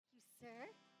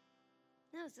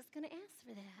I was just going to ask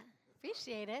for that.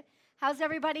 Appreciate it. How's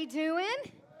everybody doing?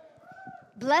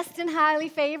 Blessed and highly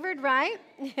favored, right?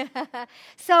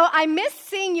 So I missed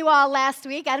seeing you all last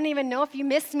week. I don't even know if you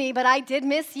missed me, but I did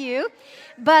miss you.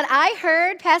 But I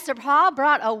heard Pastor Paul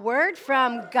brought a word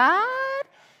from God.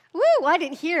 Woo, I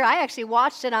didn't hear. I actually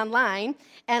watched it online,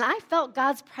 and I felt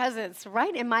God's presence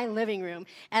right in my living room.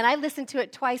 And I listened to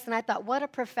it twice, and I thought, what a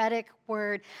prophetic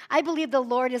word. I believe the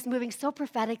Lord is moving so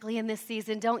prophetically in this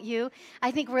season, don't you?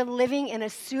 I think we're living in a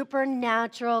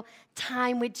supernatural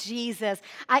time with Jesus.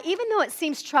 Even though it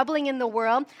seems troubling in the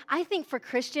world, I think for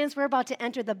Christians, we're about to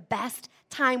enter the best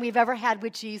time we've ever had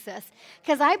with Jesus.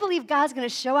 Because I believe God's going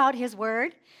to show out His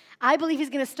word. I believe He's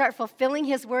going to start fulfilling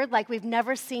His word like we've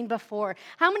never seen before.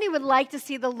 How many would like to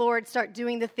see the Lord start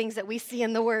doing the things that we see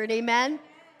in the word? Amen?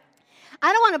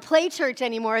 I don't want to play church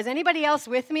anymore. Is anybody else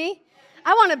with me?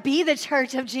 I want to be the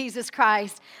church of Jesus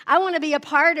Christ. I want to be a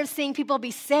part of seeing people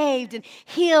be saved and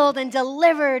healed and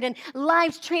delivered and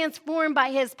lives transformed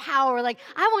by His power. Like,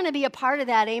 I want to be a part of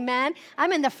that, amen?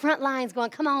 I'm in the front lines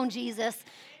going, come on, Jesus.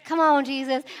 Come on,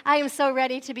 Jesus. I am so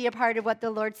ready to be a part of what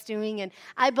the Lord's doing. And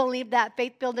I believe that,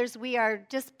 Faith Builders, we are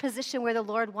just positioned where the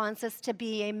Lord wants us to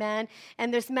be, amen?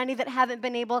 And there's many that haven't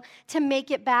been able to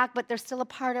make it back, but they're still a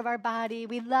part of our body.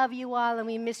 We love you all, and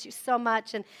we miss you so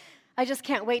much. And I just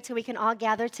can't wait till we can all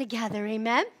gather together,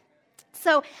 amen?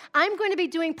 So I'm going to be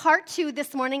doing part 2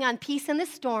 this morning on peace in the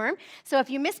storm. So if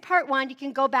you missed part 1, you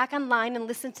can go back online and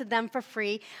listen to them for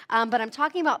free. But I'm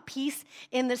talking about peace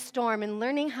in the storm and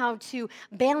learning how to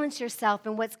balance yourself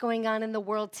in what's going on in the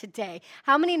world today.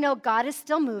 How many know God is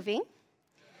still moving?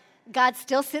 God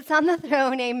still sits on the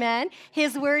throne, amen.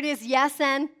 His word is yes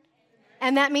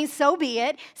and that means so be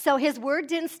it. So His word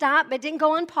didn't stop. It didn't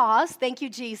go on pause. Thank you,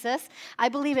 Jesus. I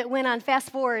believe it went on fast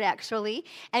forward, actually.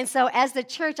 And so as the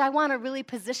church, I want to really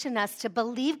position us to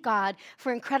believe God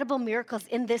for incredible miracles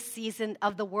in this season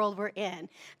of the world we're in,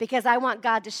 because I want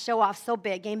God to show off so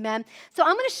big. Amen. So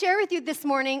I'm going to share with you this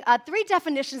morning 3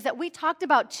 definitions that we talked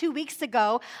about 2 weeks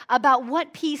ago about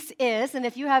what peace is. And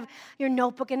if you have your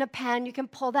notebook and a pen, you can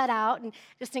pull that out, and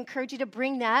just encourage you to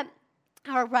bring that.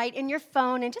 Or write in your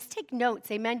phone and just take notes,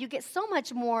 amen? You get so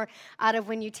much more out of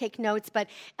when you take notes. But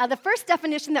the first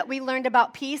definition that we learned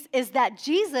about peace is that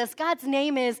Jesus, God's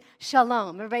name is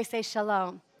Shalom. Everybody say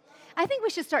Shalom. I think we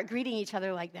should start greeting each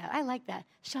other like that. I like that.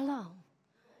 Shalom.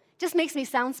 Just makes me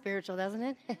sound spiritual, doesn't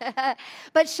it?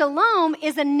 But Shalom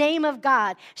is a name of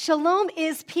God. Shalom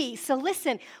is peace. So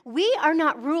listen, we are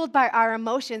not ruled by our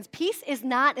emotions. Peace is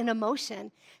not an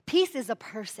emotion. Peace is a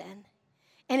person,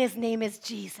 and His name is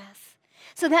Jesus.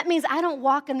 So that means I don't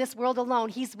walk in this world alone.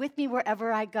 He's with me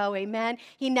wherever I go, amen?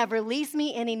 He never leaves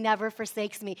me, and He never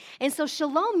forsakes me. And so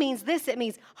Shalom means this. It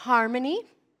means harmony.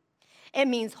 It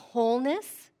means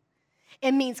wholeness.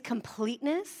 It means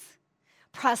completeness,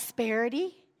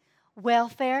 prosperity,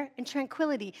 welfare, and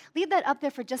tranquility. Leave that up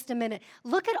there for just a minute.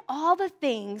 Look at all the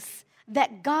things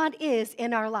that God is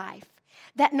in our life.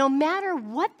 That no matter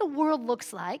what the world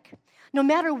looks like, no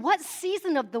matter what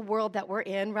season of the world that we're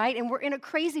in, right? And we're in a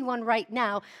crazy one right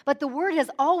now, but the word has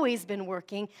always been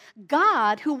working.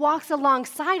 God, who walks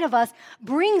alongside of us,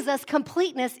 brings us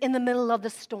completeness in the middle of the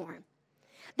storm.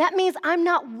 That means I'm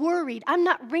not worried. I'm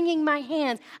not wringing my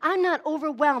hands. I'm not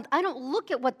overwhelmed. I don't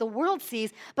look at what the world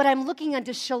sees, but I'm looking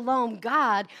unto Shalom,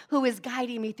 God, who is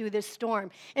guiding me through this storm.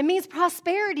 It means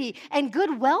prosperity and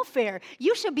good welfare.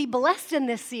 You should be blessed in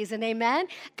this season, amen?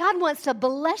 God wants to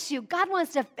bless you. God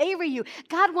wants to favor you.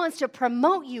 God wants to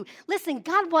promote you. Listen,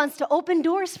 God wants to open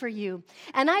doors for you.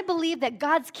 And I believe that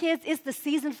God's kids is the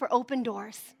season for open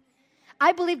doors.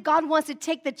 I believe God wants to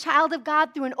take the child of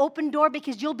God through an open door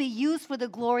because you'll be used for the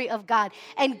glory of God.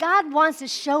 And God wants to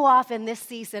show off in this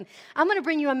season. I'm going to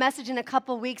bring you a message in a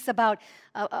couple weeks about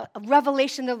a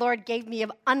revelation the Lord gave me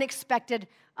of unexpected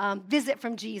visit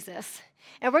from Jesus.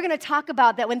 And we're going to talk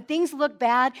about that when things look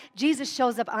bad, Jesus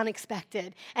shows up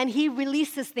unexpected. And He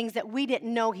releases things that we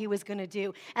didn't know He was going to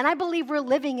do. And I believe we're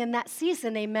living in that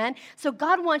season, amen? So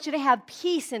God wants you to have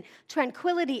peace and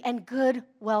tranquility and good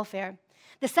welfare.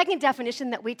 The second definition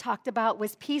that we talked about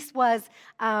was peace was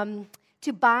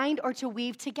to bind or to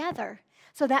weave together.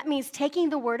 So that means taking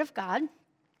the Word of God,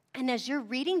 and as you're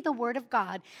reading the Word of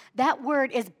God, that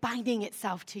Word is binding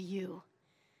itself to you.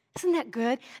 Isn't that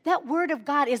good? That Word of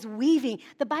God is weaving.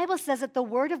 The Bible says that the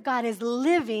Word of God is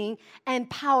living and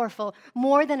powerful,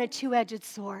 more than a two-edged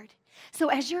sword. So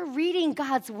as you're reading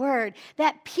God's Word,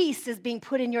 that peace is being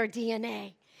put in your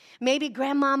DNA. Maybe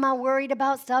grandmama worried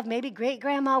about stuff. Maybe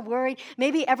great-grandma worried.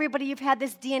 Maybe everybody you've had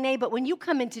this DNA. But when you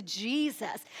come into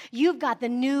Jesus, you've got the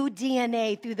new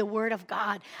DNA through the Word of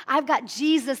God. I've got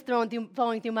Jesus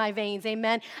flowing through my veins,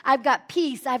 amen? I've got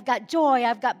peace. I've got joy.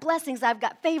 I've got blessings. I've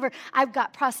got favor. I've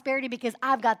got prosperity because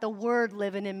I've got the Word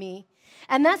living in me.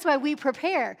 And that's why we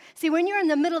prepare. See, when you're in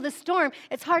the middle of the storm,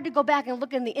 it's hard to go back and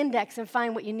look in the index and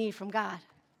find what you need from God.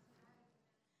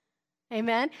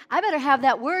 Amen? I better have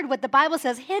that word, what the Bible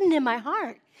says, hidden in my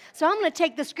heart. So I'm going to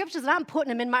take the scriptures and I'm putting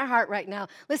them in my heart right now.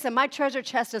 Listen, my treasure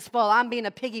chest is full. I'm being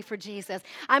a piggy for Jesus.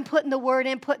 I'm putting the word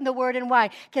in. Why?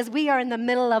 Because we are in the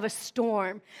middle of a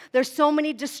storm. There's so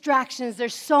many distractions.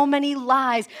 There's so many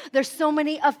lies. There's so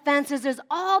many offenses. There's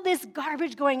all this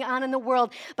garbage going on in the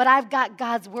world. But I've got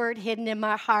God's word hidden in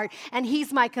my heart. And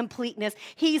He's my completeness.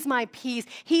 He's my peace.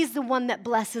 He's the one that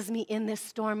blesses me in this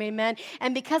storm. Amen.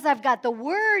 And because I've got the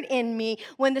word in me,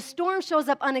 when the storm shows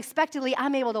up unexpectedly,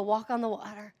 I'm able to walk on the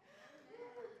water.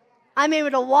 I'm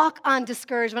able to walk on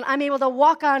discouragement. I'm able to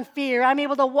walk on fear. I'm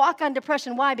able to walk on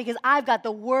depression. Why? Because I've got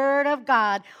the Word of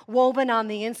God woven on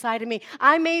the inside of me.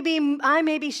 I may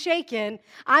be shaken.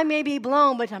 I may be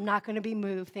blown, but I'm not going to be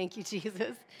moved. Thank you,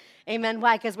 Jesus. Amen.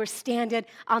 Why? Because we're standing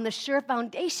on the sure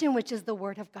foundation, which is the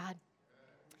Word of God.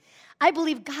 I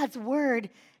believe God's Word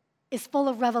is full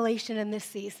of revelation in this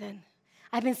season.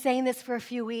 I've been saying this for a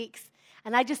few weeks.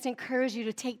 And I just encourage you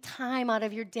to take time out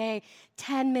of your day,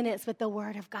 10 minutes with the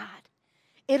Word of God.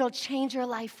 It'll change your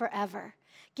life forever.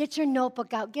 Get your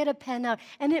notebook out, get a pen out.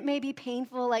 And it may be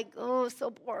painful, like, oh,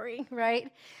 so boring,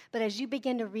 right? But as you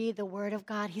begin to read the Word of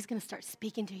God, He's going to start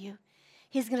speaking to you.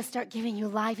 He's going to start giving you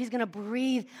life. He's going to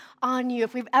breathe on you.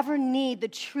 If we've ever need the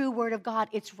true Word of God,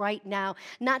 it's right now.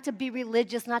 Not to be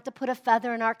religious, not to put a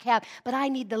feather in our cap, but I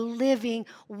need the living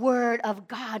Word of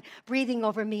God breathing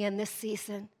over me in this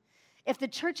season. If the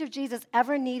Church of Jesus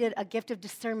ever needed a gift of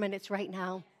discernment, it's right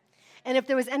now. And if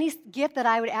there was any gift that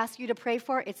I would ask you to pray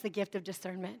for, it's the gift of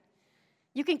discernment.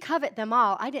 You can covet them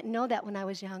all. I didn't know that when I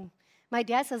was young. My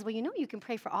dad says, well, you can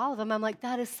pray for all of them. I'm like,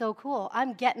 that is so cool.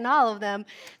 I'm getting all of them.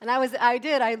 And I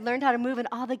did. I learned how to move in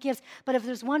all the gifts. But if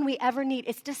there's one we ever need,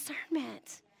 it's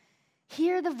discernment.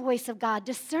 Hear the voice of God.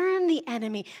 Discern the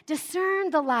enemy.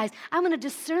 Discern the lies. I'm going to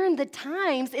discern the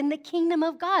times in the kingdom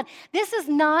of God. This is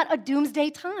not a doomsday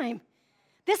time.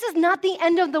 This is not the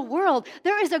end of the world.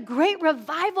 There is a great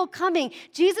revival coming.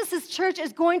 Jesus' church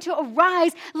is going to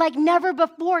arise like never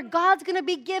before. God's going to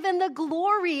be given the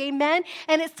glory, amen?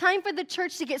 And it's time for the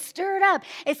church to get stirred up.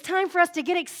 It's time for us to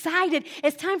get excited.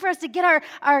 It's time for us to get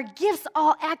our gifts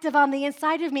all active on the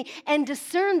inside of me and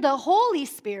discern the Holy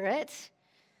Spirit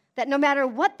that no matter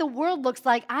what the world looks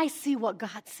like, I see what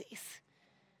God sees.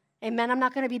 Amen? I'm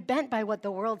not going to be bent by what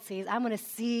the world sees. I'm going to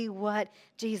see what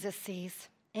Jesus sees.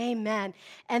 Amen.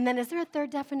 And then is there a third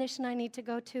definition I need to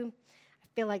go to? I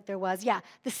feel like there was. Yeah,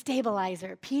 the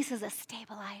stabilizer. Peace is a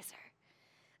stabilizer.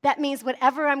 That means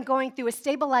whatever I'm going through, a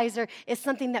stabilizer is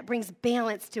something that brings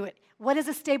balance to it. What does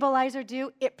a stabilizer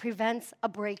do? It prevents a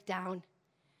breakdown.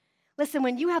 Listen,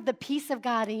 when you have the peace of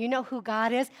God and you know who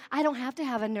God is, I don't have to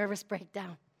have a nervous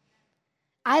breakdown.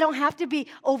 I don't have to be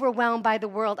overwhelmed by the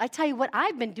world. I tell you what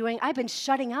I've been doing. I've been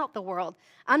shutting out the world.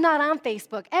 I'm not on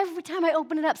Facebook. Every time I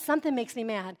open it up, something makes me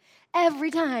mad. Every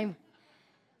time.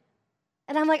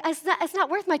 And I'm like, it's not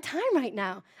worth my time right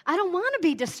now. I don't want to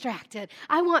be distracted.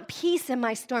 I want peace in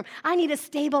my storm. I need a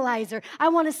stabilizer. I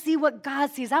want to see what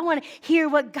God sees. I want to hear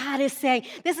what God is saying.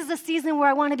 This is a season where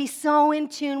I want to be so in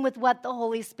tune with what the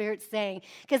Holy Spirit's saying.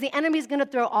 Because the enemy's going to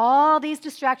throw all these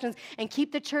distractions and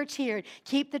keep the church here,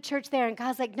 keep the church there. And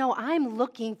God's like, no, I'm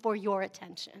looking for your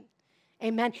attention.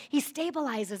 Amen. He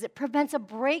stabilizes. It prevents a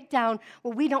breakdown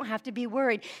where we don't have to be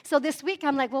worried. So this week,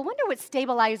 I'm like, well, I wonder what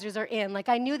stabilizers are in. Like,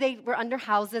 I knew they were under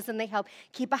houses and they help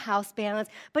keep a house balance.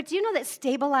 But do you know that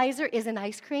stabilizer is an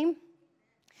ice cream?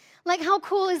 Like, how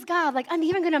cool is God? Like, I'm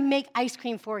even going to make ice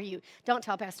cream for you. Don't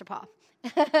tell Pastor Paul.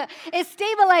 It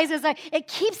stabilizes. It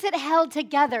keeps it held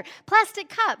together. Plastic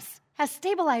cups has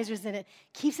stabilizers in it,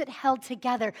 keeps it held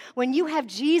together. When you have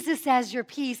Jesus as your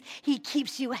peace, He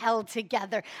keeps you held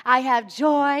together. I have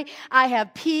joy, I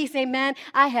have peace, amen.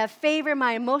 I have favor,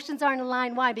 my emotions aren't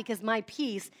aligned. Why? Because my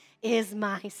peace is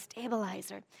my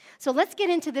stabilizer. So let's get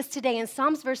into this today. In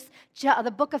Psalms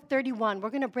the book of 31,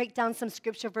 we're going to break down some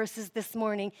scripture verses this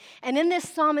morning. And in this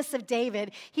Psalmist of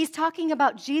David, he's talking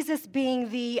about Jesus being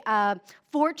the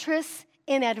fortress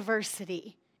in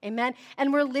adversity. Amen.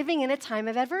 And we're living in a time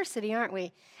of adversity, aren't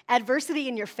we? Adversity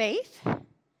in your faith,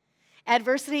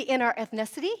 adversity in our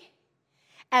ethnicity,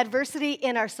 Adversity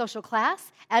in our social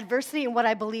class, adversity in what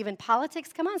I believe in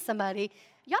politics. Come on, somebody.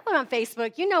 Y'all are on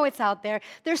Facebook. You know it's out there.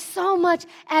 There's so much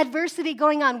adversity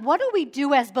going on. What do we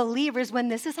do as believers when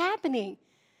this is happening?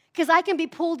 Because I can be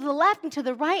pulled to the left and to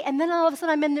the right, and then all of a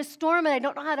sudden I'm in this storm and I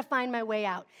don't know how to find my way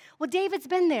out. Well, David's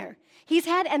been there. He's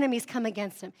had enemies come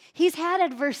against him. He's had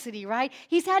adversity, right?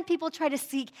 He's had people try to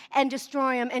seek and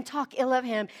destroy him and talk ill of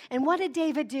him. And what did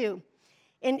David do?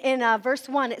 In verse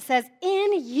 1, it says,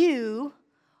 "In you,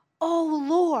 O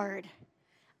Lord,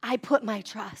 I put my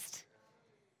trust."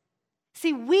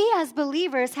 See, we as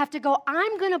believers have to go,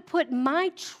 I'm going to put my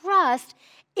trust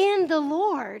in the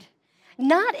Lord.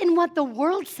 Not in what the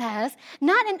world says,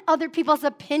 not in other people's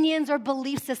opinions or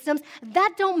belief systems.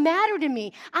 That don't matter to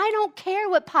me. I don't care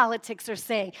what politics are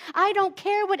saying. I don't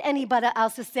care what anybody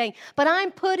else is saying. But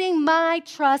I'm putting my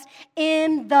trust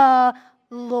in the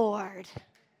Lord.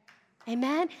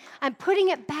 Amen? I'm putting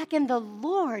it back in the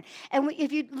Lord. And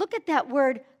if you look at that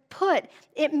word put,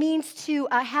 it means to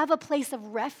have a place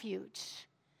of refuge.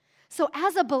 So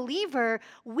as a believer,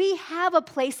 we have a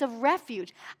place of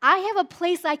refuge. I have a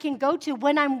place I can go to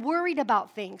when I'm worried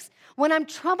about things, when I'm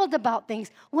troubled about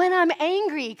things, when I'm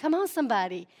angry. Come on,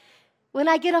 somebody. When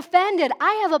I get offended,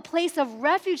 I have a place of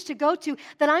refuge to go to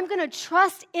that I'm going to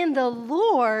trust in the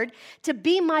Lord to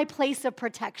be my place of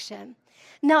protection.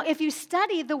 Now, if you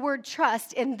study the word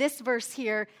trust in this verse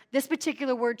here, this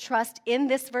particular word trust in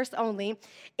this verse only,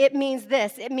 it means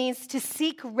this. It means to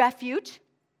seek refuge,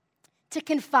 to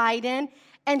confide in,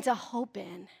 and to hope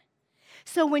in.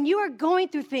 So when you are going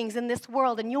through things in this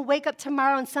world and you'll wake up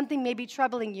tomorrow and something may be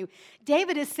troubling you,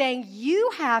 David is saying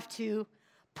you have to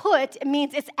put, it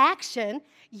means it's action,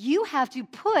 you have to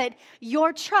put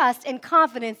your trust and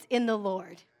confidence in the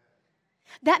Lord.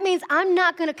 That means I'm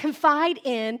not going to confide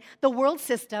in the world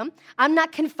system. I'm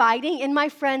not confiding in my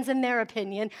friends and their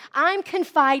opinion. I'm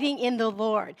confiding in the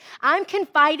Lord. I'm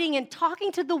confiding and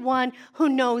talking to the one who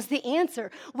knows the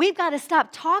answer. We've got to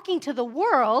stop talking to the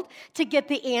world to get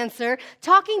the answer,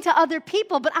 talking to other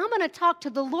people, but I'm going to talk to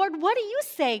the Lord. What do you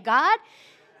say, God?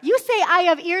 You say, I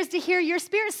have ears to hear your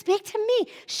spirit. Speak to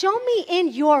me. Show me in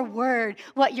your word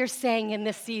what you're saying in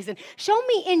this season. Show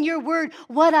me in your word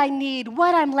what I need,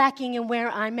 what I'm lacking, and where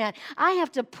I'm at. I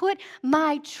have to put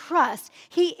my trust.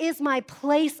 He is my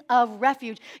place of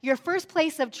refuge. Your first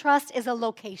place of trust is a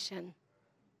location.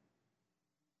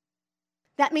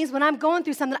 That means when I'm going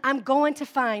through something, I'm going to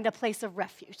find a place of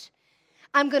refuge.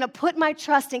 I'm going to put my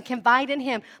trust and confide in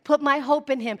him, put my hope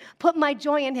in him, put my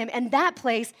joy in him, and that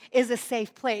place is a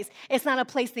safe place. It's not a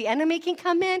place the enemy can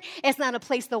come in. It's not a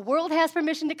place the world has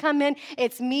permission to come in.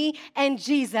 It's me and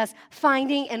Jesus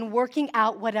finding and working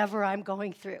out whatever I'm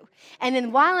going through. And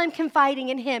then while I'm confiding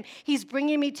in him, he's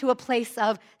bringing me to a place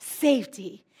of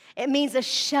safety. It means a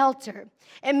shelter.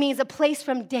 It means a place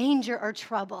from danger or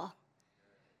trouble.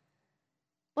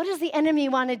 What does the enemy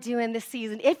want to do in this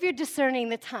season? If you're discerning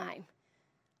the time,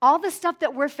 all the stuff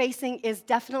that we're facing is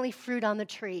definitely fruit on the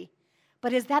tree.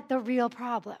 But is that the real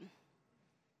problem?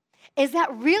 Is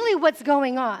that really what's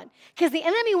going on? Because the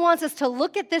enemy wants us to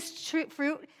look at this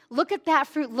fruit, look at that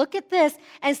fruit, look at this,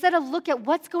 instead of look at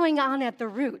what's going on at the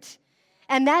root.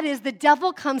 And that is the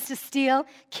devil comes to steal,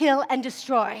 kill, and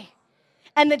destroy.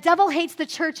 And the devil hates the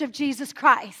church of Jesus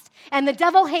Christ. And the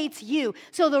devil hates you.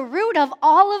 So the root of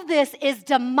all of this is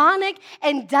demonic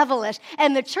and devilish.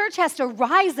 And the church has to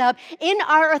rise up in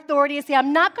our authority and say,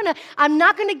 I'm not gonna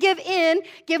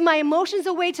give my emotions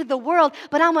away to the world,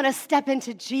 but I'm gonna step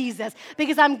into Jesus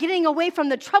because I'm getting away from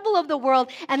the trouble of the world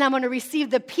and I'm gonna receive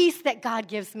the peace that God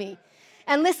gives me.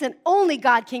 And listen, only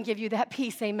God can give you that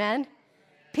peace, amen?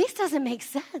 Peace doesn't make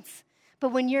sense.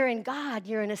 But when you're in God,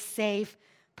 you're in a safe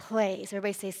place.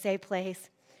 Everybody say safe place.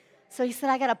 So he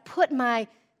said, I got to put my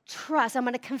trust. I'm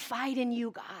going to confide in you,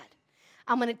 God.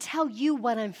 I'm going to tell you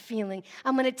what I'm feeling.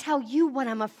 I'm going to tell you what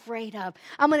I'm afraid of.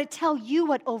 I'm going to tell you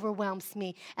what overwhelms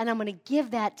me. And I'm going to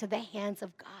give that to the hands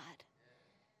of God.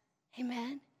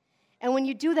 Amen. And when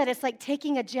you do that, it's like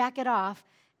taking a jacket off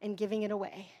and giving it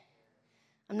away.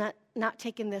 I'm not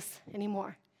taking this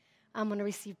anymore. I'm going to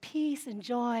receive peace and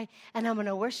joy, and I'm going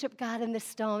to worship God in this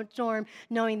storm,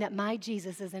 knowing that my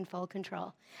Jesus is in full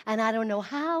control. And I don't know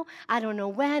how, I don't know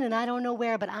when, and I don't know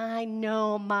where, but I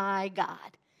know my God.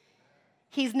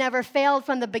 He's never failed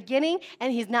from the beginning,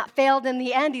 and he's not failed in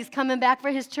the end. He's coming back for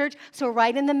his church, so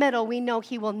right in the middle, we know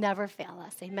he will never fail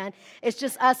us, amen? It's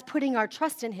just us putting our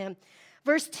trust in him.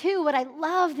 Verse 2, what I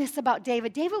love this about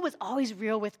David, David was always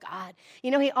real with God. You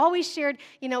know, he always shared,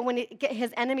 when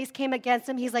his enemies came against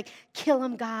him, he's like, kill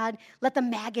him, God. Let the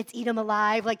maggots eat him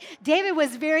alive. Like, David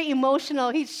was very emotional.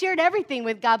 He shared everything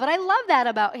with God, but I love that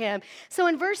about him. So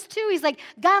in verse 2, he's like,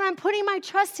 God, I'm putting my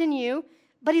trust in you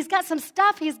but he's got some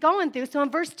stuff he's going through. So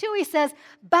in verse 2, he says,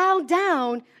 bow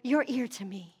down your ear to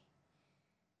me.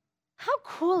 How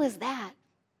cool is that?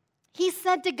 He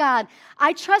said to God,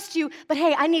 I trust you, but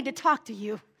hey, I need to talk to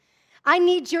you. I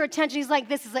need your attention. He's like,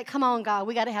 this is like, come on, God,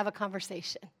 we got to have a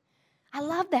conversation. I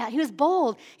love that. He was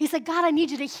bold. He said, God, I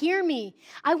need you to hear me.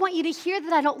 I want you to hear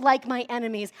that I don't like my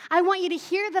enemies. I want you to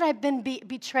hear that I've been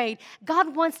betrayed.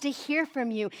 God wants to hear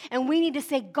from you, and we need to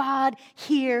say, God,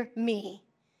 hear me.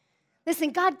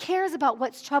 Listen, God cares about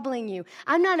what's troubling you.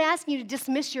 I'm not asking you to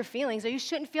dismiss your feelings, or you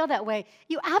shouldn't feel that way.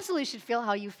 You absolutely should feel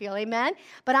how you feel, amen?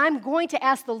 But I'm going to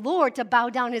ask the Lord to bow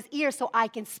down his ear so I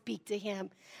can speak to him.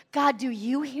 God, do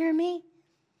you hear me?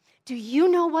 Do you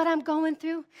know what I'm going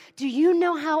through? Do you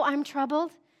know how I'm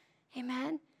troubled?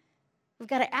 Amen? We've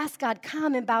got to ask God,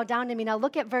 come and bow down to me. Now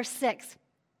look at verse 6.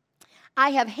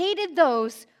 I have hated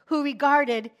those who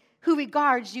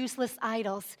regards useless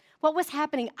idols. What was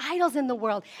happening? Idols in the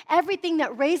world. Everything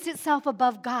that raised itself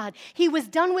above God. He was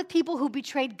done with people who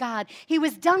betrayed God. He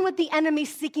was done with the enemy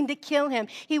seeking to kill him.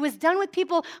 He was done with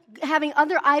people having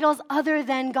other idols other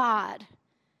than God.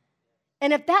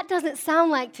 And if that doesn't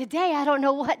sound like today, I don't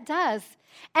know what does.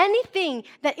 Anything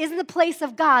that isn't the place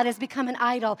of God has become an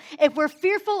idol. If we're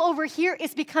fearful over here,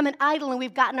 it's become an idol and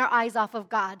we've gotten our eyes off of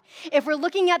God. If we're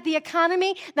looking at the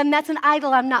economy, then that's an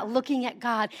idol. I'm not looking at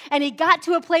God. And he got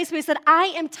to a place where he said, I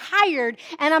am tired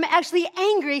and I'm actually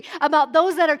angry about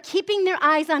those that are keeping their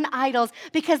eyes on idols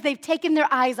because they've taken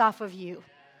their eyes off of you.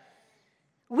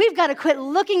 We've got to quit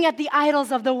looking at the idols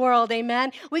of the world,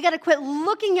 amen? We've got to quit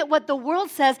looking at what the world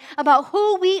says about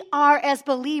who we are as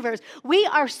believers. We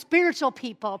are spiritual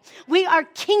people. We are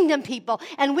kingdom people,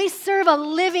 and we serve a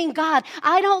living God.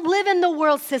 I don't live in the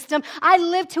world system. I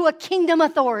live to a kingdom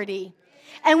authority.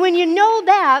 And when you know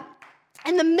that,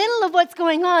 in the middle of what's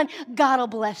going on, God will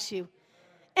bless you.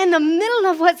 In the middle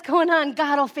of what's going on,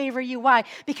 God will favor you. Why?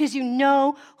 Because you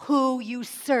know who you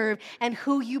serve and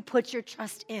who you put your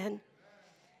trust in.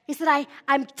 He said,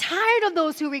 I'm tired of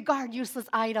those who regard useless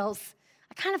idols.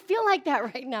 I kind of feel like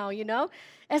that right now, you know.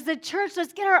 As the church,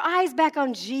 let's get our eyes back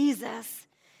on Jesus.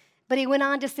 But he went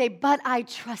on to say, but I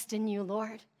trust in you,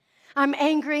 Lord. I'm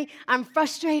angry. I'm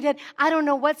frustrated. I don't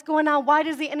know what's going on. Why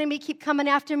does the enemy keep coming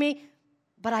after me?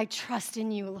 But I trust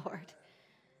in you, Lord.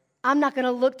 I'm not going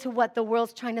to look to what the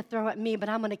world's trying to throw at me, but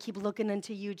I'm going to keep looking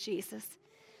into you, Jesus.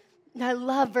 And I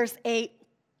love verse 8.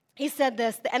 He said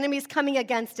this, the enemy's coming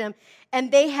against him, and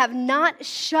they have not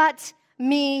shut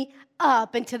me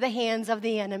up into the hands of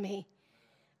the enemy.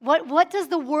 What does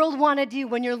the world want to do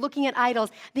when you're looking at idols?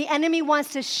 The enemy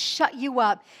wants to shut you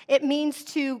up. It means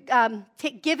to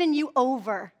given you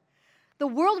over. The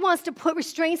world wants to put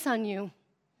restraints on you.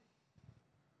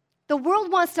 The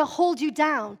world wants to hold you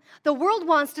down. The world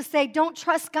wants to say, don't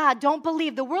trust God, don't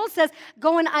believe. The world says,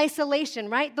 go in isolation,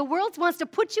 right? The world wants to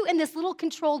put you in this little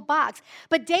controlled box.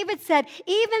 But David said,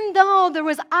 even though there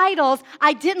was idols,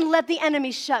 I didn't let the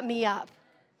enemy shut me up.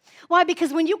 Why?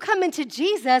 Because when you come into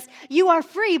Jesus, you are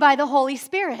free by the Holy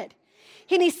Spirit.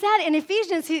 And he said in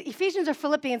Ephesians or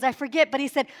Philippians, I forget, but he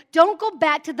said, don't go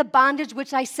back to the bondage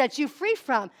which I set you free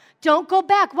from. Don't go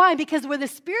back. Why? Because where the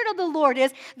Spirit of the Lord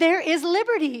is, there is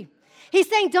liberty. He's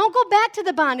saying, don't go back to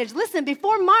the bondage. Listen,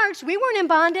 before March, we weren't in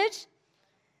bondage.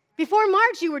 Before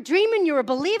March, you were dreaming, you were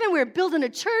believing, we were building a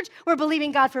church, we're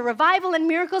believing God for revival and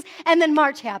miracles, and then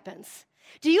March happens.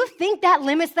 Do you think that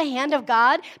limits the hand of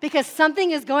God because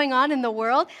something is going on in the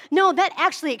world? No, that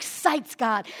actually excites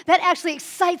God. That actually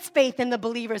excites faith in the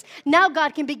believers. Now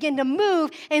God can begin to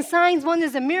move in signs,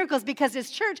 wonders, and miracles because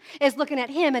his church is looking at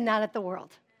him and not at the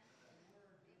world.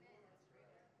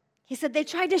 He said, they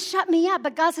tried to shut me up,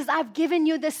 but God says, I've given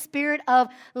you the spirit of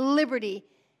liberty.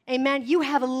 Amen. You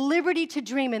have liberty to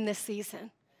dream in this season.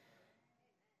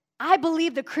 I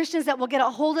believe the Christians that will get a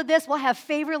hold of this will have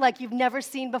favor like you've never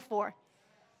seen before.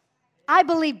 I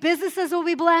believe businesses will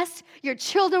be blessed. Your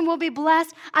children will be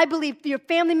blessed. I believe your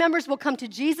family members will come to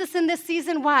Jesus in this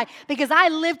season. Why? Because I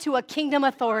live to a kingdom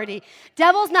authority.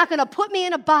 Devil's not going to put me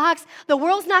in a box. The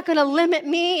world's not going to limit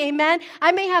me. Amen.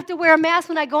 I may have to wear a mask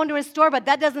when I go into a store, but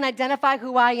that doesn't identify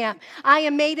who I am. I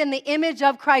am made in the image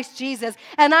of Christ Jesus,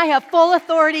 and I have full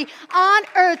authority on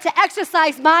earth to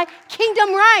exercise my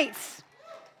kingdom rights.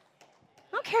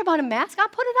 I don't care about a mask. I'll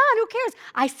put it on. Who cares?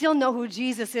 I still know who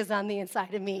Jesus is on the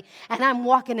inside of me, and I'm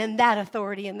walking in that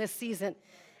authority in this season.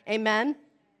 Amen?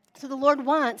 So the Lord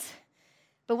wants.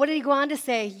 But what did he go on to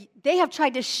say? They have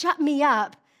tried to shut me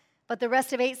up, but the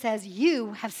rest of 8 says,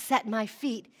 you have set my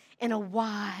feet in a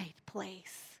wide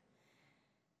place.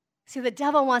 See, the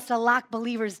devil wants to lock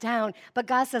believers down, but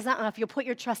God says, if you'll put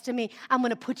your trust in me, I'm going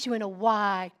to put you in a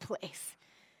wide place.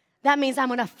 That means I'm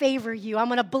going to favor you. I'm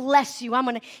going to bless you. I'm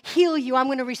going to heal you. I'm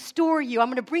going to restore you. I'm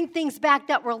going to bring things back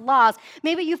that were lost.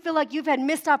 Maybe you feel like you've had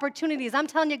missed opportunities. I'm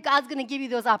telling you, God's going to give you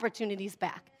those opportunities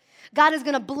back. God is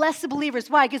going to bless the believers.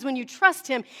 Why? Because when you trust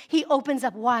him, he opens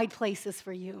up wide places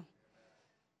for you.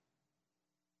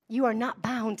 You are not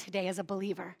bound today as a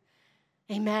believer.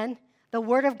 Amen? The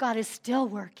word of God is still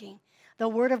working. The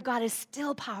word of God is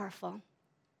still powerful.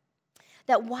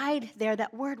 That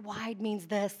word wide means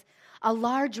this. A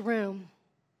large room.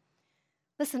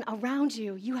 Listen, around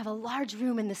you, you have a large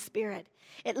room in the Spirit.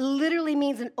 It literally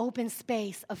means an open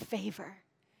space of favor.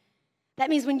 That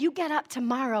means when you get up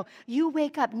tomorrow, you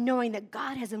wake up knowing that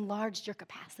God has enlarged your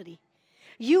capacity.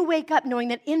 You wake up knowing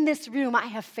that in this room I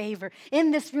have favor. In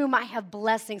this room I have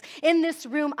blessings. In this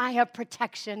room I have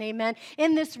protection. Amen.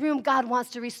 In this room God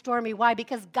wants to restore me. Why?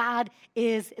 Because God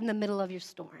is in the middle of your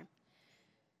storm.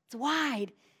 It's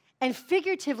wide. And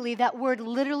figuratively, that word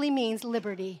literally means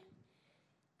liberty.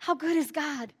 How good is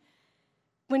God?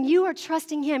 When you are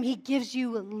trusting him, he gives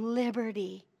you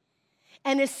liberty.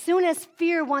 And as soon as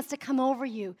fear wants to come over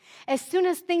you, as soon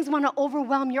as things want to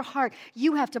overwhelm your heart,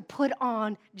 you have to put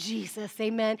on Jesus,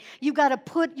 amen? You got to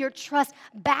put your trust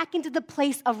back into the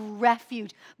place of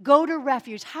refuge. Go to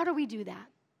refuge. How do we do that?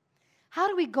 How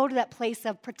do we go to that place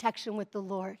of protection with the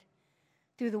Lord?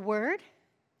 Through the word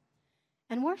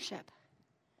and worship.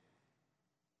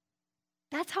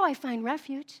 That's how I find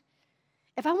refuge.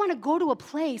 If I want to go to a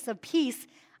place of peace,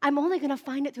 I'm only going to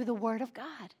find it through the Word of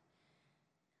God.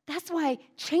 That's why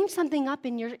change something up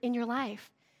in your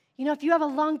life. You know, if you have a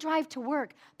long drive to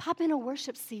work, pop in a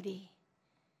worship CD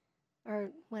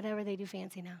or whatever they do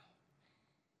fancy now.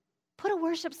 Put a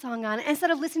worship song on.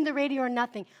 Instead of listening to the radio or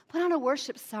nothing, put on a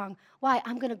worship song. Why?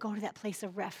 I'm going to go to that place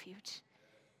of refuge.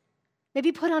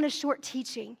 Maybe put on a short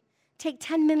teaching. Take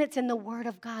 10 minutes in the Word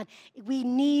of God. We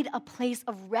need a place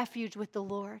of refuge with the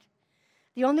Lord.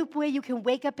 The only way you can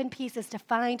wake up in peace is to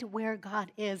find where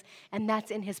God is, and that's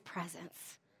in his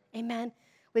presence. Amen?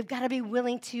 We've got to be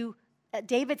willing to,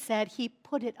 David said, he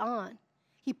put it on.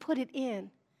 He put it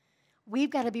in. We've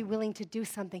got to be willing to do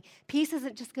something. Peace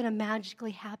isn't just going to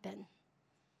magically happen.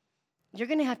 You're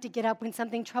going to have to get up when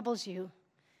something troubles you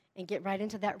and get right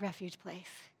into that refuge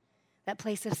place, that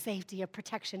place of safety, of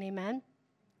protection. Amen?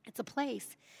 It's a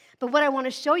place. But what I want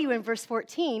to show you in verse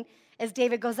 14, as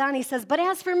David goes on, he says, but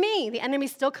as for me, the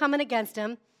enemy's still coming against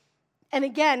him. And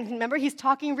again, remember, he's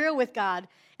talking real with God.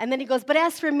 And then he goes, but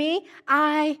as for me,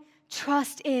 I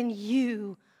trust in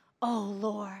you, O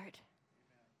Lord.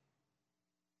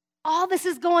 All this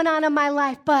is going on in my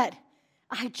life, but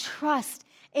I trust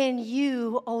in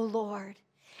you, O Lord.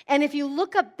 And if you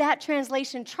look up that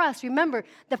translation, trust, remember,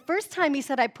 the first time he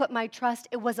said I put my trust,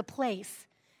 it was a place.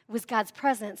 It was God's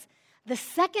presence. The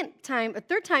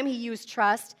third time he used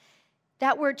trust,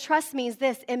 that word trust means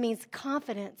this. It means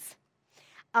confidence,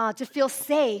 to feel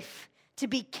safe, to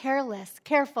be careless,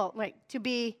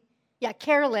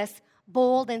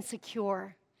 bold, and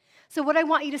secure. So what I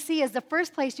want you to see is the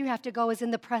first place you have to go is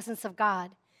in the presence of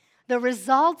God. The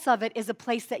results of it is a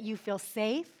place that you feel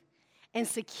safe and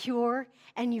secure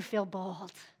and you feel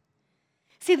bold.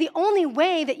 See, the only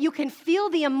way that you can feel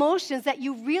the emotions, that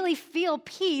you really feel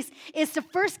peace, is to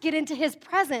first get into his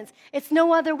presence. It's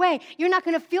no other way. You're not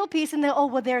going to feel peace and then, oh,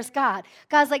 well, there's God.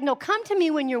 God's like, no, come to me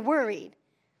when you're worried.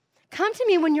 Come to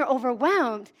me when you're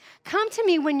overwhelmed. Come to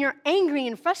me when you're angry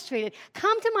and frustrated.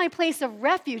 Come to my place of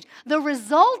refuge. The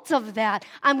result of that,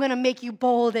 I'm going to make you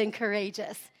bold and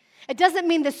courageous. It doesn't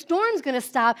mean the storm's going to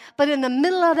stop, but in the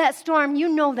middle of that storm, you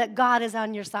know that God is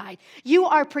on your side. You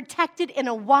are protected in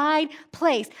a wide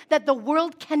place that the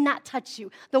world cannot touch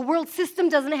you. The world system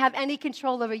doesn't have any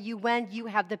control over you when you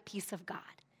have the peace of God.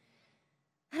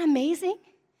 Isn't that amazing?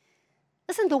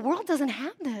 Listen, the world doesn't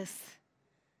have this.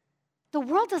 The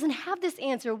world doesn't have this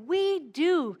answer. We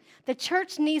do. The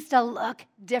church needs to look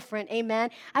different, amen?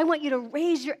 I want you to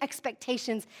raise your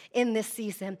expectations in this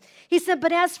season. He said,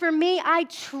 but as for me, I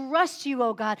trust you,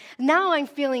 oh God. Now I'm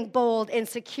feeling bold and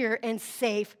secure and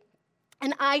safe.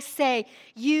 And I say,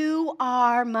 you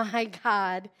are my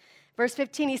God. Verse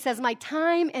 15, he says, my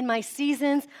time and my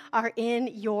seasons are in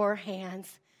your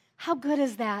hands. How good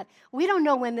is that? We don't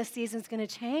know when this season's going to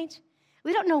change.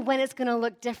 We don't know when it's going to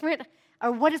look different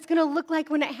or what it's going to look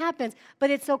like when it happens, but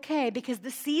it's okay because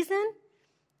the season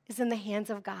is in the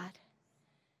hands of God.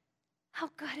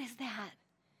 How good is that?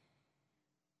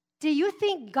 Do you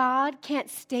think God can't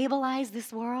stabilize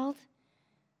this world?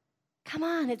 Come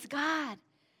on, it's God.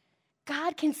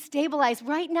 God can stabilize.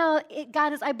 Right now,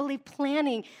 God is, I believe,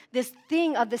 planning this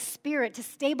thing of the Spirit to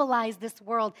stabilize this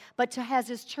world, but to have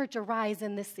his church arise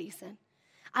in this season.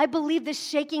 I believe this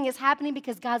shaking is happening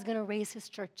because God's going to raise his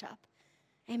church up.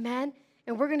 Amen?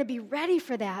 And we're going to be ready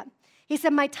for that. He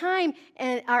said, my time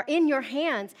are in your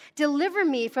hands. Deliver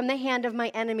me from the hand of my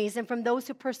enemies and from those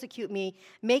who persecute me.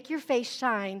 Make your face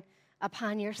shine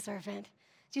upon your servant.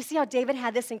 Do you see how David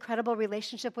had this incredible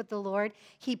relationship with the Lord?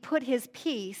 He put his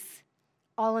peace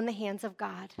all in the hands of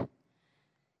God.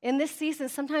 In this season,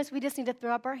 sometimes we just need to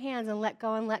throw up our hands and let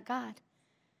go and let God.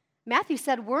 Matthew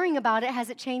said, worrying about it, has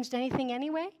it changed anything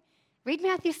anyway? Read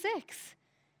Matthew 6.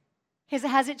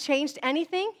 Has it changed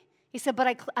anything? He said,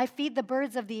 but I feed the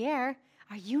birds of the air.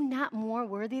 Are you not more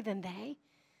worthy than they?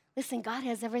 Listen, God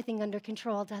has everything under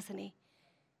control, doesn't he?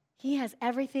 He has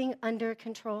everything under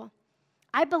control.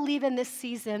 I believe in this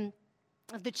season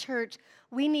of the church,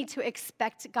 we need to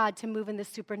expect God to move in the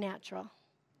supernatural.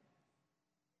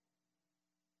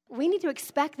 We need to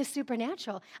expect the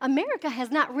supernatural. America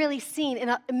has not really seen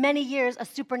in many years a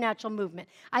supernatural movement.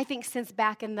 I think since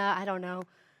back in the, I don't know,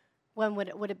 when would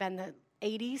it have been, the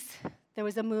 80s? There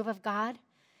was a move of God.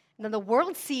 And then the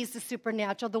world sees the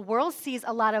supernatural. The world sees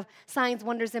a lot of signs,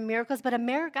 wonders, and miracles, but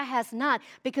America has not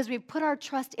because we've put our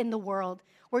trust in the world.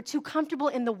 We're too comfortable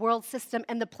in the world system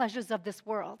and the pleasures of this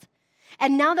world.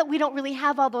 And now that we don't really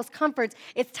have all those comforts,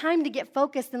 it's time to get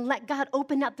focused and let God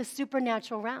open up the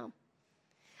supernatural realm.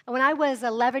 When I was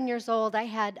 11 years old, I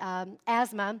had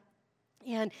asthma,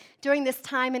 and during this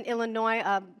time in Illinois,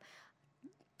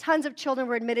 tons of children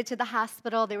were admitted to the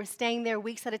hospital. They were staying there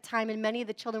weeks at a time, and many of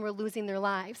the children were losing their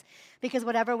lives because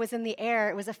whatever was in the air,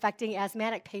 it was affecting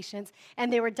asthmatic patients,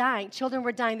 and they were dying. Children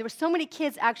were dying. There were so many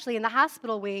kids actually in the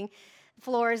hospital wing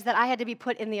floors that I had to be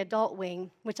put in the adult wing,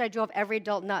 which I drove every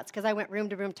adult nuts because I went room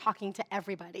to room talking to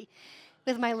everybody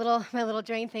with my little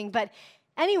drain thing. But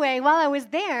anyway, while I was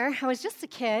there, I was just a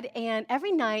kid, and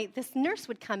every night this nurse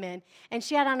would come in, and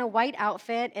she had on a white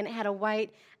outfit, and it had a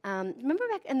white, remember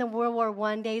back in the World War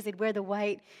I days, they'd wear the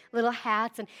white little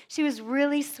hats, and she was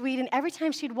really sweet, and every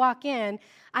time she'd walk in,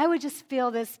 I would just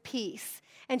feel this peace.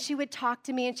 And she would talk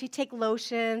to me, and she'd take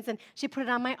lotions, and she'd put it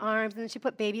on my arms, and then she'd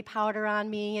put baby powder on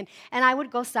me, and I would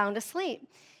go sound asleep.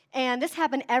 And this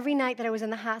happened every night that I was in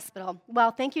the hospital.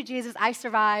 Well, thank you, Jesus, I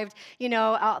survived.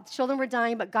 Children were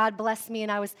dying, but God blessed me, and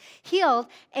I was healed.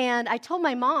 And I told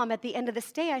my mom at the end of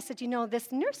this day, I said, this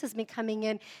nurse has been coming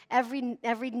in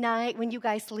every night when you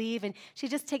guys leave, and she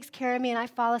just takes care of me, and I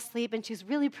fall asleep, and she's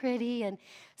really pretty. And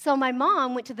so my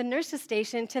mom went to the nurse's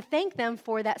station to thank them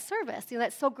for that service.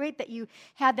 That's so great that you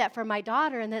had that for my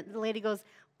daughter. And then the lady goes,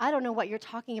 I don't know what you're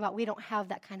talking about. We don't have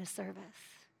that kind of service.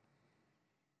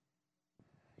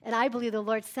 And I believe the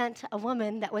Lord sent a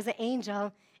woman that was an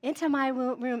angel into my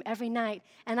room every night,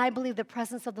 and I believe the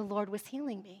presence of the Lord was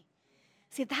healing me.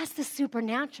 See, that's the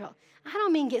supernatural. I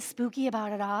don't mean get spooky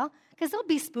about it all, because there'll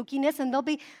be spookiness and there'll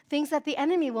be things that the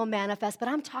enemy will manifest, but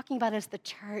I'm talking about as the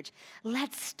church.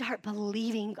 Let's start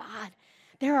believing God.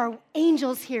 There are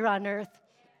angels here on earth.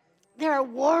 There are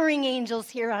warring angels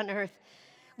here on earth.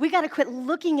 We got to quit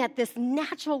looking at this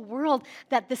natural world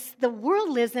that the world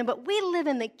lives in, but we live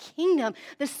in the kingdom.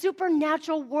 The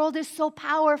supernatural world is so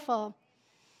powerful.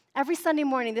 Every Sunday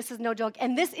morning, this is no joke,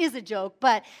 and this is a joke,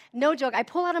 but no joke, I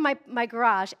pull out of my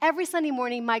garage. Every Sunday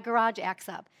morning, my garage acts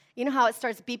up. You know how it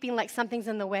starts beeping like something's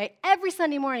in the way? Every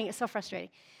Sunday morning, it's so frustrating.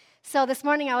 So this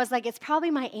morning, I was like, it's probably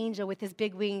my angel with his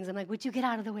big wings. I'm like, would you get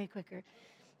out of the way quicker?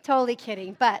 Totally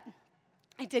kidding, but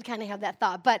I did kind of have that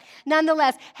thought, but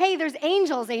nonetheless, hey, there's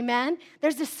angels, amen?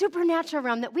 There's the supernatural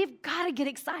realm that we've got to get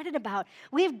excited about.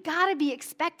 We've got to be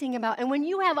expecting about. And when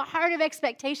you have a heart of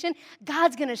expectation,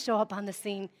 God's going to show up on the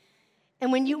scene.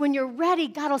 And when you're ready,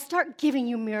 God will start giving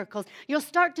you miracles. You'll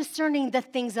start discerning the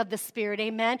things of the Spirit,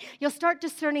 amen? You'll start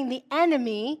discerning the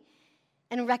enemy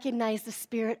and recognize the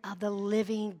Spirit of the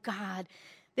living God.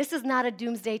 This is not a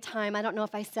doomsday time. I don't know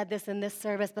if I said this in this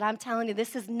service, but I'm telling you,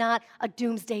 this is not a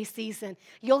doomsday season.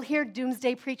 You'll hear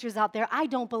doomsday preachers out there. I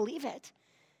don't believe it.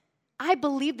 I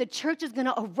believe the church is going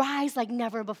to arise like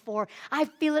never before. I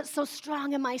feel it so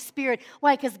strong in my spirit.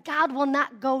 Why? Because God will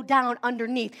not go down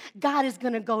underneath. God is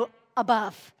going to go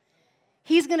above.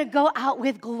 He's going to go out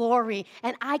with glory,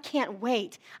 and I can't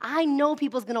wait. I know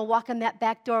people's going to walk in that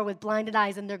back door with blinded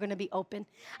eyes, and they're going to be open.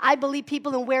 I believe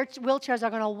people in wheelchairs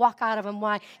are going to walk out of them.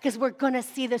 Why? Because we're going to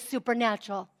see the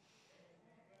supernatural.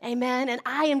 Amen? And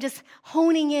I am just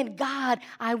honing in, God,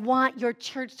 I want your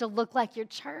church to look like your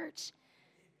church.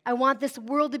 I want this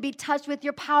world to be touched with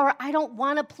your power. I don't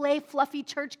want to play fluffy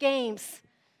church games.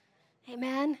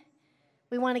 Amen?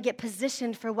 We want to get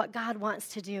positioned for what God wants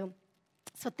to do.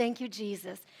 So thank you,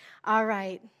 Jesus. All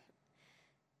right.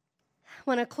 I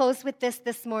want to close with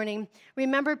this morning.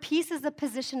 Remember, peace is a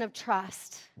position of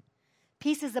trust.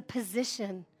 Peace is a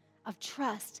position of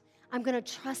trust. I'm going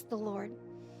to trust the Lord.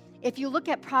 If you look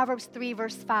at Proverbs 3,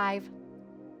 verse 5,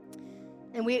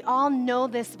 And we all know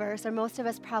this verse, or most of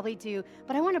us probably do,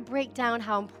 but I want to break down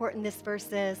how important this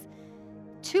verse is.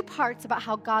 2 parts about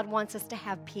how God wants us to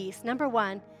have peace. Number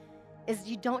 1 is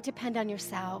you don't depend on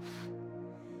yourself.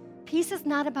 Peace is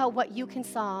not about what you can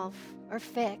solve or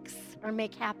fix or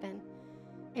make happen.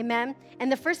 Amen?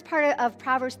 And the first part of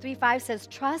Proverbs 3:5 says,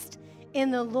 trust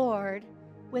in the Lord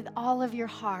with all of your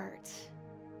heart.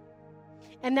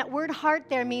 And that word heart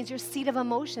there means your seat of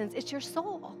emotions. It's your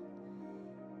soul.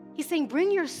 He's saying,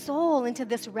 bring your soul into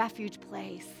this refuge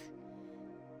place.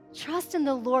 Trust in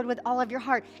the Lord with all of your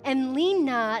heart and lean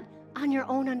not on your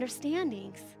own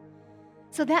understandings.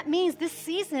 So that means this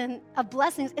season of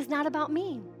blessings is not about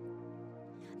me.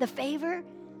 The favor,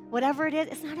 whatever it is,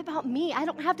 it's not about me. I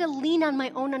don't have to lean on my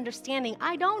own understanding.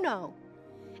 I don't know.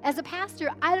 As a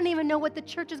pastor, I don't even know what the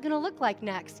church is going to look like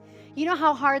next. You know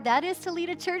how hard that is to lead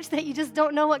a church, that you just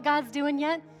don't know what God's doing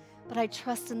yet? But I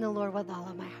trust in the Lord with all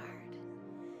of my heart.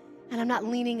 And I'm not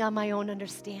leaning on my own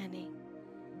understanding.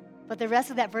 But the rest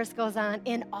of that verse goes on,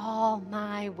 in all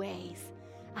my ways,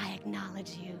 I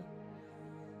acknowledge you.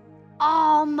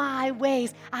 All my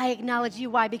ways, I acknowledge you.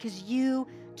 Why? Because you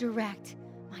direct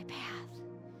my path.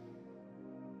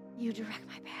 You direct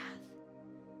my path.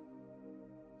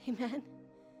 Amen.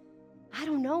 I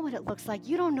don't know what it looks like.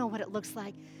 You don't know what it looks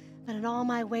like. But in all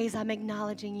my ways, I'm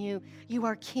acknowledging you. You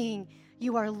are King.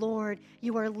 You are Lord.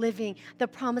 You are living. The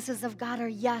promises of God are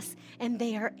yes, and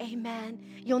they are amen.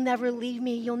 You'll never leave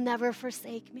me. You'll never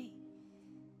forsake me.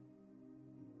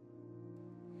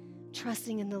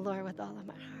 Trusting in the Lord with all of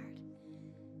my heart.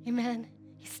 Amen.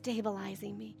 He's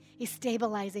stabilizing me. He's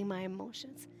stabilizing my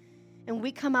emotions. And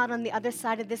we come out on the other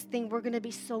side of this thing, we're going to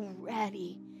be so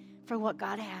ready for what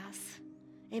God has.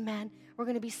 Amen. We're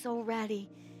going to be so ready.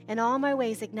 In all my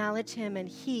ways, acknowledge him, and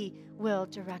he will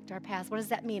direct our paths. What does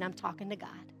that mean? I'm talking to God.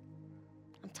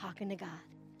 I'm talking to God.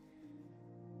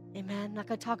 Amen. I'm not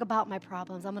going to talk about my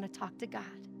problems. I'm going to talk to God.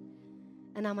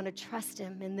 And I'm going to trust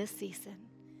him in this season.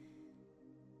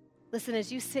 Listen,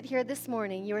 as you sit here this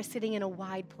morning, you are sitting in a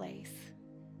wide place.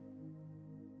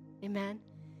 Amen.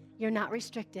 You're not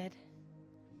restricted.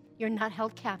 You're not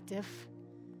held captive.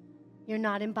 You're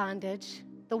not in bondage.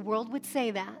 The world would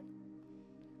say that,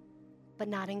 but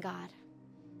not in God.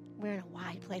 We're in a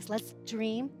wide place. Let's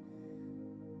dream.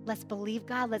 Let's believe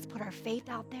God. Let's put our faith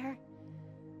out there.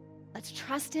 Let's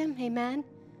trust him. Amen.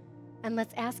 And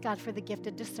let's ask God for the gift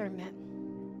of discernment.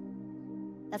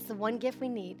 That's the one gift we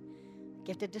need,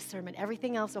 gift of discernment.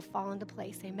 Everything else will fall into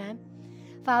place. Amen.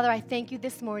 Father, I thank you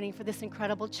this morning for this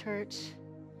incredible church.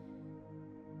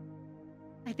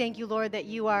 I thank you, Lord, that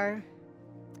you are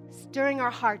stirring our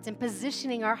hearts and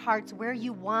positioning our hearts where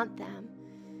you want them.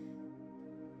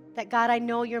 That, God, I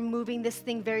know you're moving this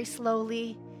thing very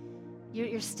slowly.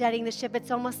 You're steadying the ship. It's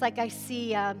almost like I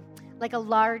see like a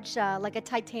large, like a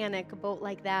Titanic, a boat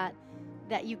like that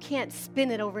you can't spin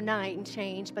it overnight and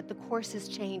change, but the course is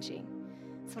changing.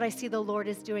 That's what I see the Lord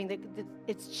is doing.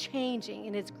 It's changing,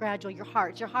 and it's gradual. Your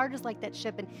heart is like that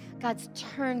ship, and God's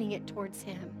turning it towards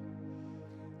him.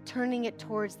 Turning it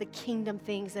towards the kingdom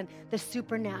things and the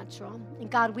supernatural. And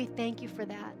God, we thank you for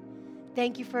that.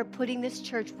 Thank you for putting this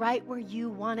church right where you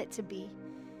want it to be.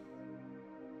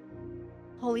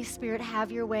 Holy Spirit,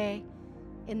 have your way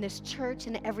in this church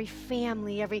and every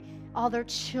family, all their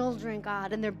children,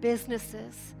 God, and their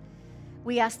businesses.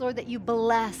 We ask, Lord, that you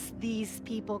bless these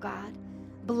people, God.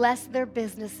 Bless their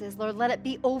businesses, Lord. Let it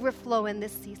be overflow in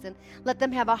this season. Let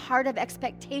them have a heart of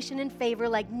expectation and favor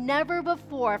like never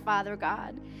before, Father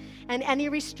God. And any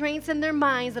restraints in their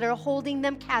minds that are holding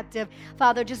them captive,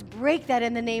 Father, just break that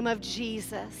in the name of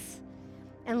Jesus.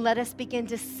 And let us begin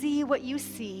to see what you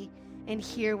see and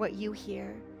hear what you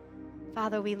hear.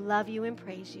 Father, we love you and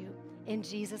praise you. In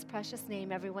Jesus' precious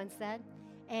name, everyone said,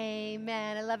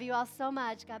 amen. I love you all so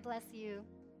much. God bless you.